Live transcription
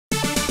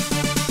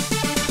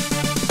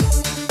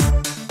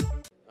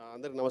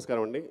అందరికి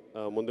నమస్కారం అండి.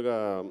 ముందుగా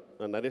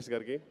నరేష్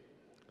గారికి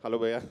హలో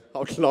భయ్య,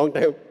 out long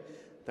time,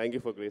 thank you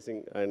for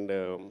gracing. And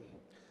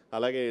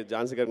అలాగే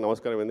ఝాన్సీ గారికి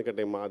నమస్కారం,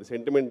 ఎందుకంటే మాది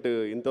సెంటిమెంట్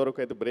ఇంతవరకు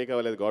అయితే బ్రేక్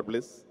అవ్వలేదు. గాడ్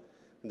బ్లెస్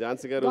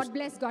ఝాన్సీ గారు.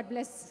 God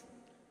bless.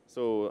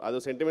 సో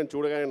అదో సెంటిమెంట్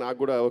చూడగానే నాకు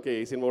కూడా ఓకే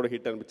ఈ సినిమా కూడా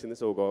హిట్ అనిపించింది.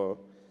 సో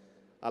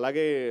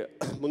అలాగే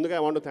ముందుగా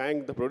I want to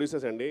thank the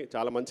producers అండి,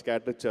 చాలా మంచి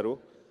క్యారెక్టర్ ఇచ్చారు.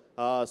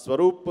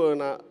 స్వరూప్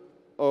నా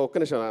ఒక్క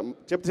నిమిషం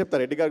చెప్తా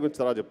రెడ్డి గారి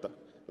గురించి తర్వాత చెప్తా,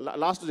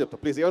 లాస్ట్ చెప్తా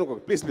ప్లీజ్,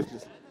 ఏమనుకో ప్లీజ్ ప్లీజ్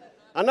ప్లీజ్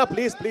అన్నా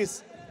ప్లీజ్ ప్లీజ్.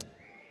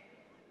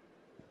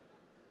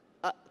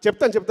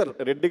 చెప్తాను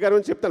రెడ్డి గారి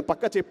గురించి చెప్తాను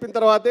పక్కా, చెప్పిన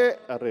తర్వాతే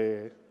అరే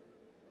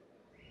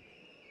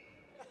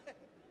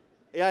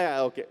యా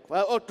ఓకే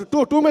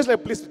 2 మినిట్స్లో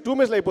ప్లీజ్ 2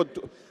 మినిట్స్లో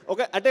అయిపోద్దు.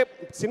 ఓకే అంటే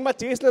సినిమా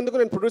చేసినందుకు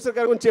నేను ప్రొడ్యూసర్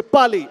గారి గురించి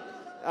చెప్పాలి,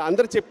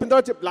 అందరు చెప్పిన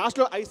తర్వాత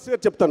లాస్ట్లో ఐస్గా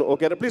చెప్తాను.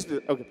 ఓకే ప్లీజ్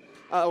ఓకే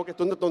ఓకే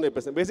తొందర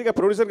చెప్పేస్తాను. బేసిక్గా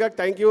ప్రొడ్యూసర్ గారికి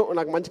థ్యాంక్ యూ,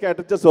 నాకు మంచి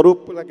క్యారెక్టర్ ఇచ్చారు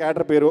స్వరూప్ నా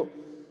క్యారెక్టర్ పేరు.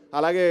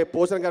 అలాగే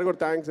పోసన్ గారికి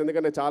కూడా థ్యాంక్స్,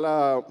 ఎందుకంటే చాలా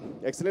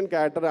ఎక్సలెంట్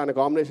క్యారెక్టర్ ఆయన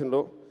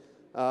కాంబినేషన్లో.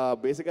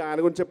 బేసిక్గా ఆయన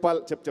గురించి చెప్తా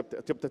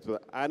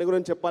ఆయన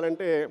గురించి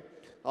చెప్పాలంటే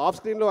ఆఫ్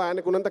స్క్రీన్లో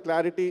ఆయనకున్నంత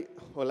క్లారిటీ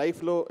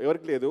లైఫ్లో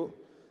ఎవరికి లేదు.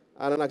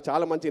 ఆయన నాకు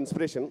చాలా మంచి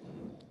inspiration.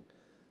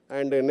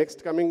 And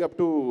next coming up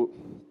to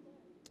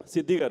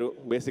సిద్ధి గారు.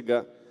 బేసిక్గా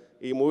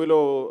ఈ మూవీలో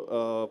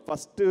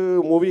ఫస్ట్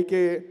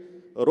మూవీకే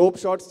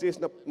రోప్ షాట్స్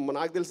చేసిన,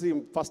 నాకు తెలిసి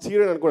ఫస్ట్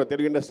హీరోయిన్ అనుకోండి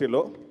తెలుగు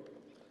ఇండస్ట్రీలో.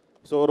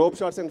 So rope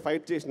shots and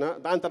fight చేసిన,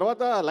 దాని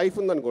తర్వాత లైఫ్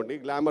ఉందనుకోండి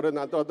గ్లామర్,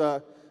 దాని తర్వాత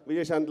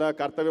విజయశాంతిలా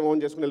కర్తవ్యం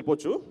ఓన్ చేసుకుని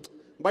వెళ్ళిపోవచ్చు.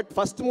 బట్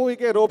ఫస్ట్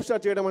మూవీకే రోప్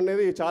షాట్ చేయడం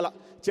అనేది చాలా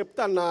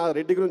చెప్తాను. నా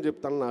రెడ్డి గురించి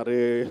చెప్తాను. రే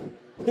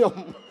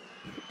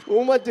టూ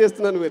మచ్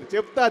చేస్తున్నాను మీరు,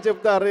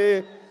 చెప్తా రే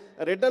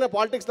రెడ్ అనే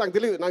పాలిటిక్స్ నాకు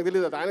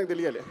తెలియదు అది ఆయనకు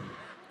తెలియాలి,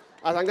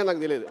 ఆ సంగతి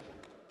నాకు తెలియదు.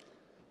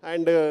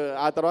 అండ్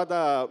ఆ తర్వాత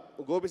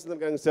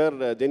గోపిచందర్ గారు sir,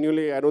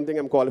 genuinely I don't think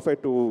I'm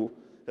qualified to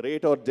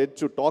rate are judge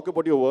to talk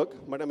about your work,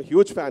 but I'm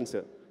huge fan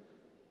sir,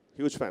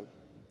 huge fan.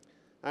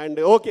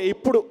 And okay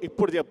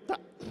ఇప్పుడు చెప్తా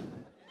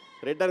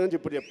రెడ్ అని గురించి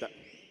ఇప్పుడు చెప్తా.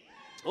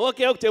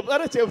 ఓకే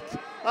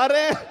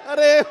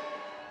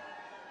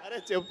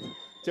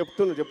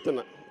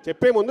చెప్తున్నా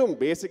చెప్పే ముందు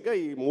బేసిక్గా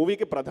ఈ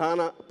మూవీకి ప్రధాన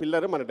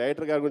పిల్లర్ మన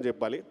డైరెక్టర్ గారి గురించి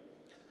చెప్పాలి,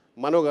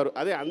 మనో గారు.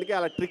 అదే అందుకే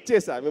అలా ట్రిక్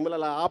చేశా, మిమ్మల్ని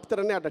అలా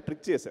ఆపుతారని అట్లా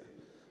ట్రిక్ చేశా.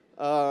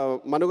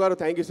 మను గారు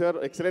thank you sir,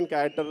 excellent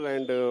character.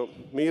 And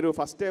మీరు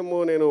ఫస్ట్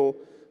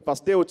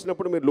డే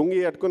వచ్చినప్పుడు మీరు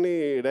లుంగి కట్టుకొని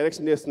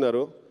డైరెక్షన్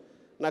చేస్తున్నారు.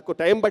 నాకు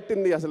టైం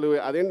పట్టింది అసలు,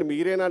 అదేంటి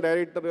మీరేనా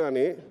డైరెక్టర్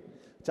అని.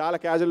 చాలా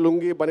క్యాజువల్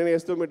లుంగి బనీన్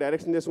వేస్తూ మీరు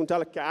డైరెక్షన్ చేసుకుని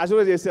చాలా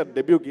క్యాజువల్గా చేశారు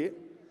డెబ్యూకి.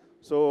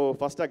 సో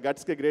ఫస్ట్ ఆ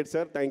గట్స్కి great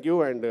sir, thank you.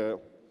 And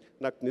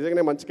నాకు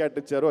నిజంగానే మంచి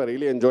క్యారెక్టర్ ఇచ్చారు, I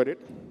really enjoyed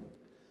it.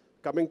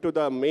 Coming to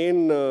the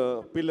main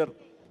pillar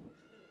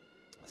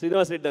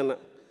Srinivas Reddy అన్న.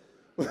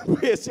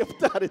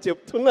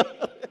 చెప్తున్నా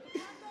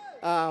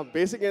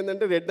బేసిక్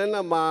ఏంటంటే రెడ్డి అన్న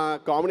మా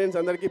కామెడియన్స్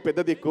అందరికీ పెద్ద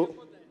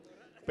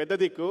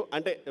దిక్కు.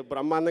 అంటే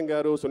బ్రహ్మానందం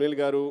గారు, సునీల్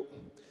గారు,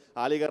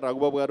 ఆలీ గారు,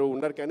 రఘుబాబు గారు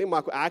ఉన్నారు, కానీ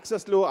మాకు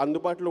యాక్సెస్లో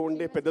అందుబాటులో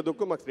ఉండే పెద్ద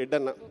దిక్కు మాకు రెడ్డి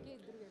అన్న.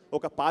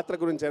 ఒక పాత్ర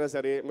గురించి అయినా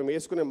సరే, మేము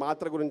వేసుకునే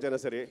మాత్ర గురించి అయినా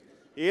సరే,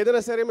 ఏదైనా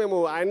సరే మేము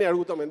ఆయన్ని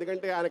అడుగుతాం,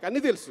 ఎందుకంటే ఆయనకు అన్నీ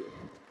తెలుసు,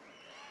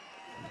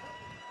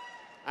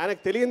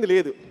 ఆయనకు తెలియంది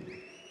లేదు.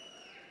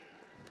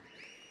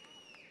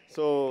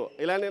 సో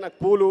ఇలానే నాకు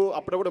పూలు,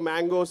 అప్పుడప్పుడు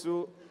మ్యాంగోస్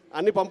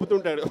అన్నీ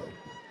పంపుతుంటాడు.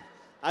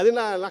 అది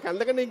నాకు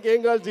అందుకని ఇంకేం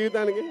కావాలి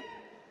జీవితానికి.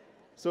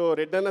 సో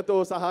రెడ్డి అన్నతో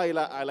సహా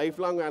ఇలా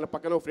లైఫ్ లాంగ్ ఆయన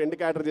పక్కన ఫ్రెండ్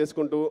క్యారెక్టర్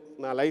చేసుకుంటూ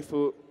నా లైఫ్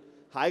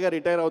హాయిగా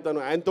రిటైర్ అవుతాను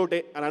ఆయనతోటే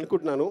అని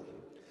అనుకుంటున్నాను.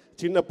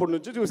 చిన్నప్పటి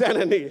నుంచి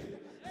చూశానని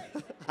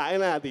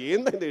ఆయన అది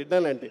ఏంటంటే రెడ్డి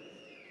అన్న అంటే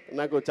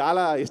నాకు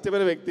చాలా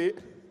ఇష్టమైన వ్యక్తి.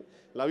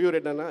 లవ్ యూ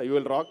రెడ్డి అన్న, you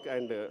will rock.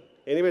 And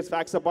anyways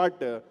facts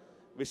apart,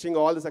 wishing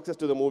all the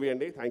success to the movie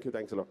అండి.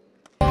 Thanks lot.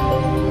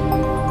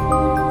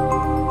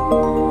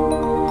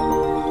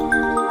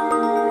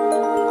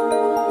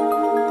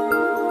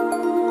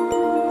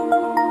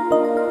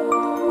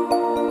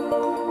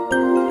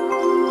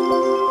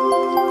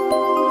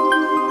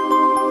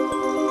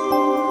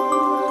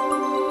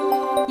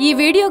 ఈ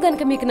వీడియో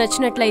గనుక మీకు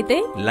నచ్చినట్లయితే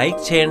లైక్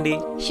చేయండి,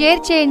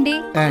 షేర్ చేయండి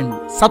అండ్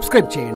సబ్స్క్రైబ్ చేయండి.